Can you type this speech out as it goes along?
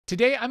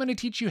Today, I'm going to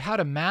teach you how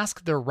to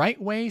mask the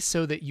right way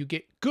so that you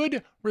get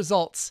good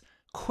results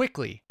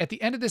quickly. At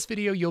the end of this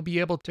video, you'll be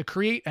able to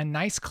create a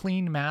nice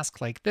clean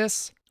mask like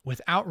this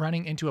without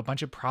running into a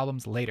bunch of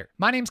problems later.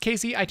 My name's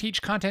Casey. I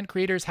teach content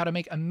creators how to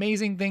make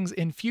amazing things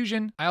in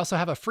Fusion. I also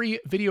have a free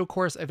video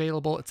course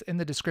available. It's in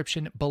the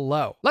description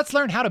below. Let's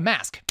learn how to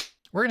mask.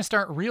 We're going to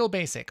start real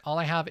basic. All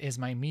I have is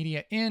my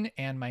media in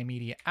and my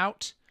media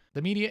out.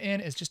 The media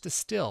in is just a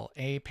still,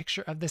 a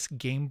picture of this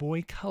Game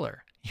Boy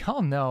Color.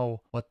 Y'all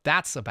know what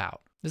that's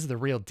about. This is the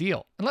real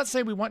deal. And let's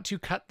say we want to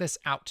cut this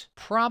out.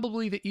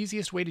 Probably the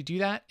easiest way to do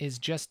that is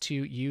just to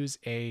use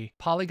a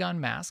polygon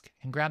mask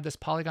and grab this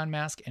polygon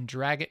mask and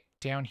drag it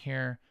down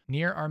here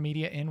near our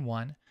media in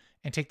 1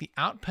 and take the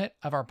output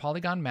of our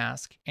polygon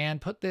mask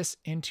and put this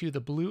into the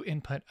blue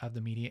input of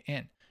the media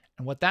in.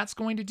 And what that's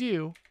going to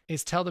do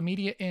is tell the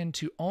media in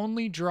to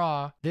only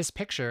draw this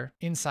picture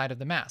inside of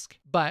the mask.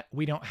 But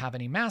we don't have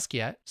any mask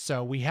yet,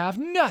 so we have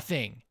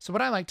nothing. So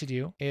what I like to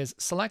do is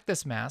select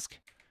this mask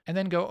and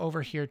then go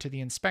over here to the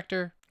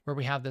inspector where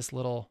we have this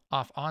little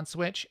off-on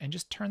switch and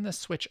just turn this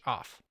switch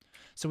off.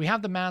 So we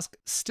have the mask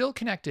still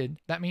connected.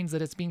 That means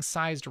that it's being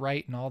sized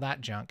right and all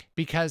that junk,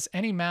 because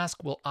any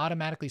mask will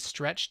automatically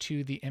stretch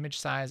to the image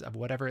size of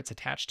whatever it's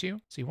attached to.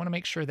 So you want to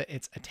make sure that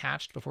it's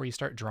attached before you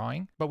start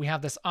drawing, but we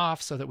have this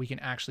off so that we can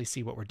actually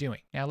see what we're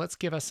doing. Now let's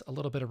give us a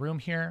little bit of room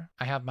here.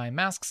 I have my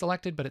mask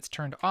selected, but it's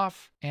turned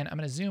off, and I'm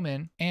going to zoom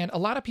in. And a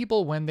lot of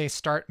people, when they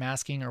start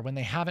masking or when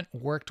they haven't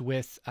worked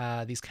with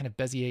these kind of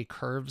Bezier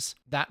curves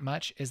that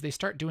much, is they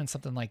start doing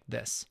something like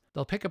this.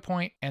 They'll pick a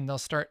point and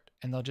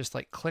they'll just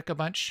like click a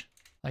bunch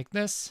like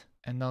this,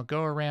 and they'll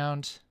go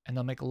around and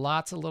they'll make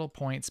lots of little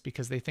points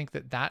because they think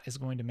that that is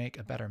going to make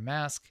a better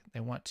mask.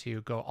 They want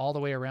to go all the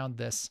way around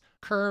this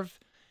curve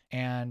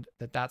and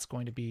that's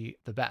going to be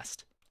the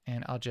best.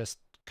 And I'll just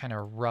kind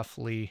of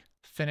roughly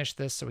finish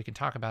this so we can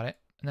talk about it.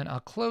 And then I'll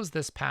close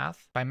this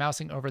path by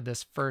mousing over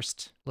this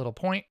first little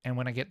point. And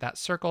when I get that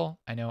circle,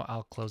 I know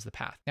I'll close the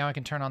path. Now I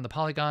can turn on the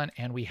polygon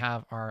and we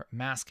have our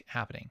mask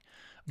happening.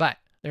 But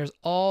there's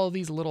all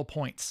these little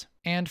points.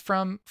 And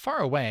from far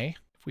away,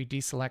 if we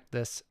deselect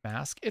this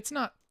mask, it's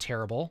not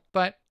terrible,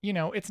 but you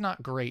know, it's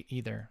not great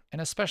either.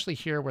 And especially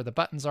here where the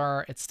buttons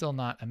are, it's still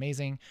not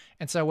amazing.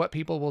 And so what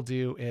people will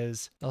do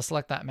is they'll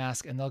select that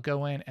mask and they'll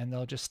go in and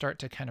they'll just start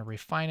to kind of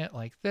refine it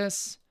like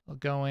this. They'll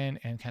go in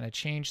and kind of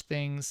change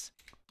things.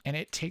 And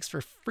it takes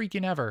for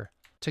freaking ever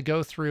to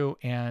go through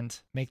and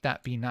make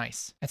that be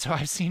nice. And so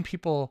I've seen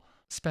people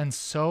spend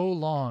so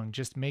long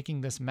just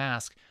making this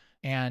mask.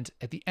 And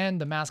at the end,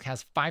 the mask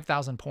has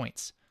 5,000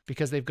 points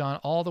because they've gone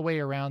all the way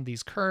around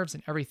these curves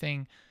and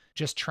everything,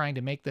 just trying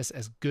to make this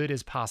as good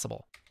as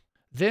possible.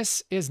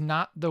 This is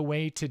not the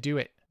way to do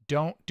it.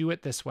 Don't do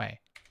it this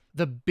way.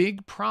 The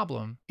big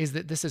problem is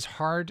that this is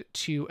hard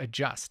to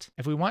adjust.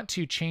 If we want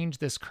to change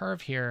this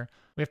curve here,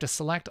 we have to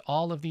select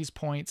all of these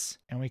points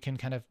and we can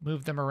kind of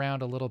move them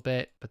around a little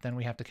bit, but then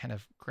we have to kind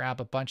of grab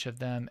a bunch of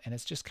them and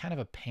it's just kind of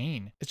a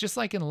pain. It's just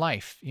like in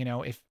life, you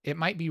know, if it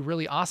might be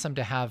really awesome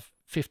to have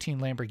 15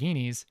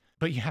 Lamborghinis,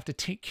 but you have to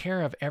take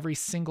care of every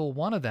single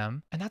one of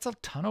them, and that's a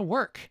ton of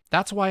work.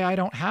 That's why I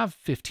don't have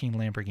 15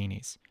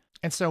 Lamborghinis.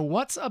 And so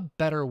what's a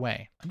better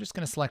way? I'm just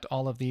going to select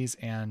all of these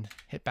and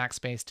hit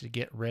backspace to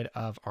get rid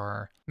of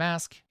our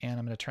mask, and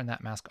I'm going to turn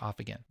that mask off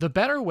again. The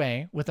better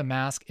way with a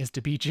mask is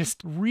to be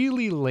just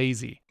really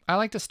lazy. I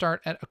like to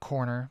start at a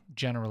corner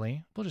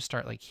generally. We'll just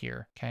start like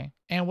here, okay?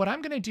 And what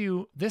I'm going to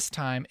do this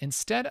time,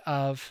 instead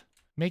of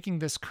making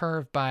this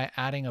curve by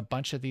adding a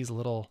bunch of these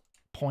little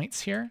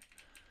points here,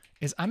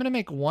 is I'm going to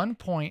make one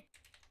point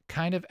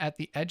kind of at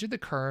the edge of the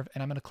curve,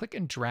 and I'm going to click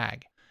and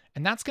drag.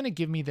 And that's going to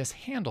give me this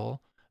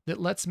handle that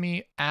lets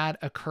me add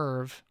a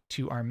curve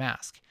to our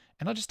mask.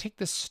 And I'll just take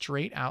this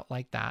straight out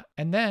like that.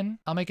 And then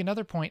I'll make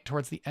another point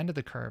towards the end of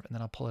the curve, and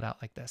then I'll pull it out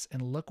like this.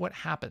 And look what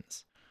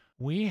happens.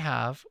 We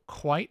have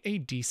quite a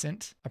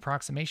decent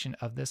approximation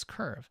of this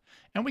curve.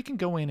 And we can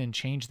go in and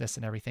change this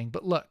and everything.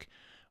 But look,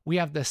 we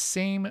have the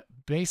same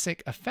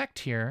basic effect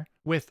here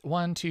with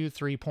 1, 2,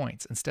 3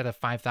 points instead of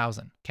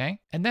 5,000, okay?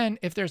 And then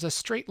if there's a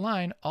straight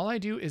line, all I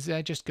do is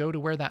I just go to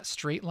where that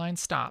straight line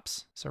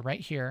stops. So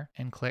right here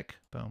and click,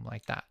 boom,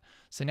 like that.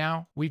 So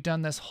now we've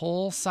done this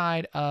whole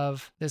side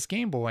of this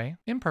Game Boy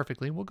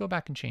imperfectly. We'll go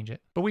back and change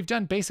it. But we've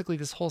done basically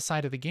this whole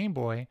side of the Game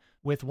Boy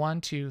with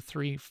 1, 2,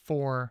 3,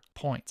 4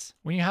 points.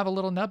 When you have a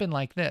little nubbin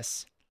like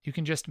this, you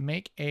can just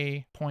make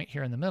a point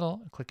here in the middle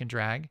and click and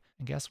drag.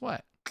 And guess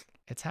what?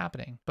 It's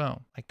happening.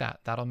 Boom, like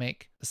that. That'll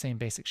make the same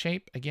basic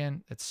shape.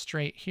 Again, it's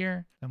straight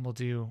here. Then we'll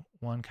do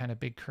one kind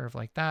of big curve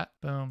like that.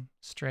 Boom,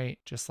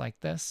 straight, just like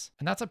this.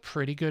 And that's a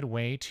pretty good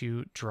way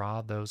to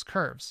draw those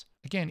curves.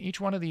 Again,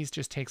 each one of these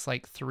just takes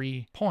like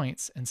 3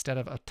 points instead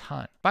of a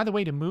ton. By the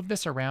way, to move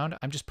this around,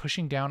 I'm just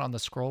pushing down on the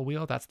scroll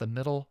wheel. That's the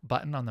middle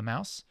button on the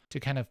mouse to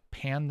kind of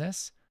pan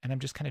this. And I'm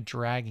just kind of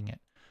dragging it.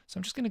 So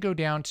I'm just going to go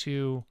down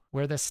to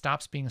where this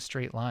stops being a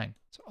straight line.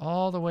 So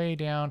all the way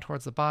down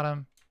towards the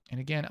bottom. And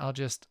again, I'll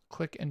just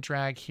click and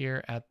drag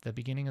here at the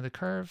beginning of the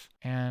curve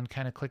and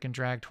kind of click and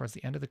drag towards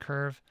the end of the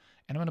curve.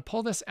 And I'm going to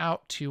pull this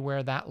out to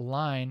where that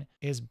line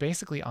is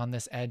basically on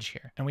this edge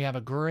here. And we have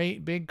a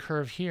great big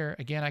curve here.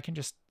 Again, I can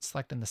just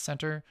select in the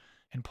center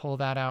and pull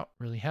that out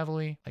really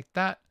heavily like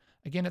that.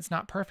 Again, it's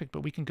not perfect,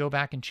 but we can go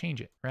back and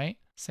change it, right?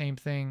 Same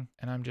thing.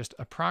 And I'm just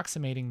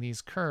approximating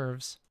these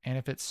curves. And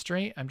if it's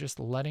straight, I'm just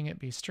letting it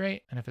be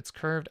straight. And if it's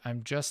curved,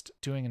 I'm just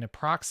doing an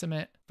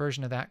approximate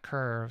version of that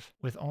curve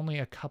with only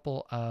a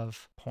couple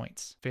of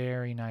points.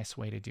 Very nice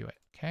way to do it.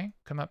 Okay,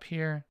 come up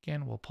here.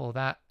 Again, we'll pull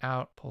that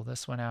out, pull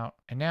this one out.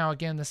 And now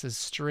again, this is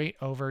straight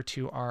over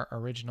to our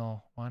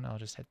original one. I'll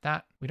just hit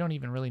that. We don't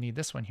even really need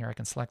this one here. I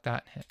can select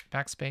that, hit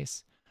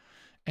backspace.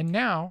 And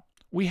now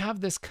we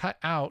have this cut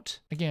out,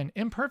 again,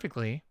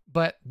 imperfectly,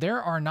 but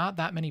there are not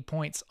that many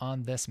points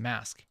on this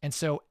mask. And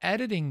so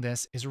editing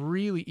this is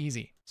really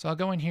easy. So I'll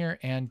go in here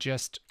and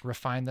just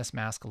refine this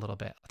mask a little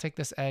bit. I'll take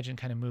this edge and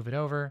kind of move it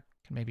over.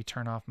 Can maybe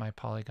turn off my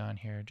polygon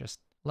here. Just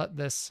let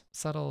this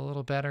settle a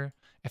little better.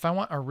 If I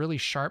want a really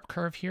sharp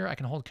curve here, I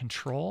can hold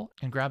Control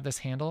and grab this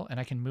handle, and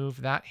I can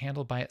move that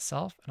handle by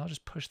itself, and I'll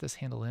just push this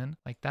handle in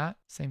like that.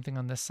 Same thing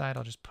on this side.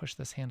 I'll just push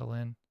this handle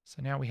in.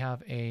 So now we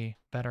have a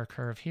better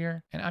curve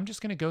here. And I'm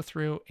just going to go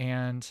through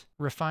and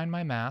refine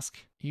my mask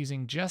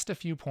using just a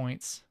few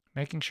points,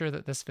 making sure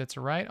that this fits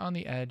right on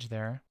the edge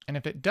there. And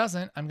if it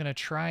doesn't, I'm going to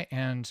try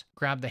and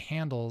grab the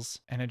handles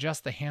and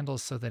adjust the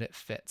handles so that it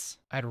fits.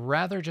 I'd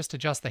rather just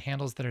adjust the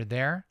handles that are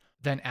there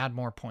than add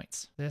more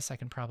points. This, I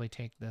can probably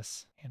take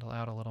this handle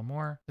out a little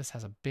more. This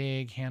has a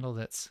big handle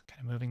that's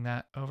kind of moving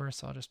that over,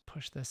 so I'll just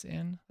push this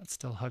in. That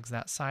still hugs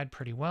that side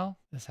pretty well.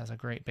 This has a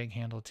great big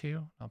handle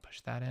too. I'll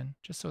push that in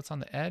just so it's on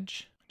the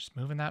edge. Just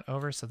moving that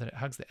over so that it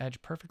hugs the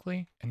edge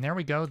perfectly. And there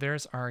we go.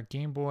 There's our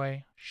Game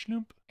Boy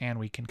schnoop. And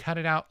we can cut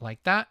it out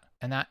like that.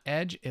 And that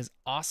edge is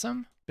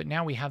awesome. But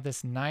now we have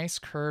this nice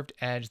curved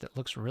edge that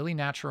looks really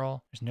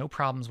natural. There's no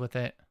problems with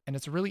it. And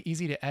it's really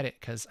easy to edit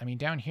because, I mean,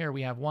 down here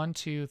we have 1,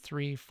 2,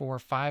 3, 4,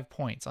 5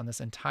 points on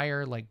this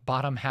entire like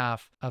bottom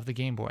half of the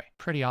Game Boy.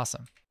 Pretty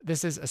awesome.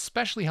 This is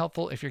especially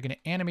helpful if you're going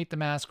to animate the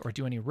mask or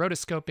do any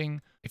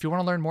rotoscoping. If you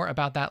want to learn more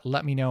about that,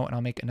 let me know and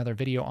I'll make another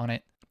video on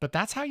it. But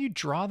that's how you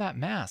draw that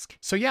mask.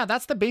 So yeah,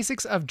 that's the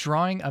basics of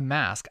drawing a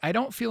mask. I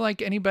don't feel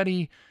like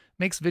anybody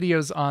makes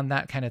videos on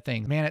that kind of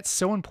thing. Man, it's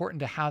so important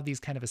to have these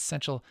kind of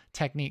essential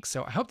techniques.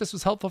 So I hope this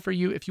was helpful for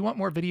you. If you want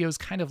more videos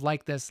kind of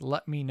like this,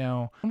 let me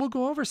know. And we'll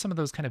go over some of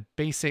those kind of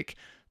basic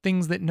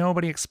things that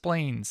nobody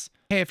explains.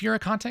 Hey, if you're a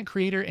content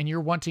creator and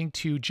you're wanting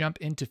to jump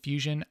into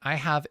Fusion, I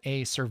have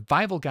a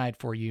survival guide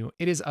for you.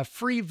 It is a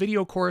free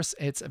video course.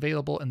 It's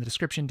available in the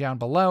description down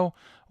below.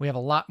 We have a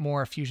lot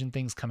more Fusion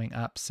things coming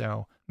up.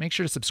 So make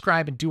sure to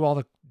subscribe and do all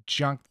the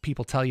junk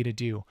people tell you to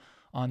do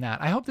on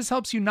that. I hope this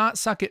helps you not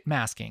suck at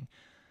masking.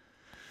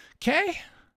 Okay,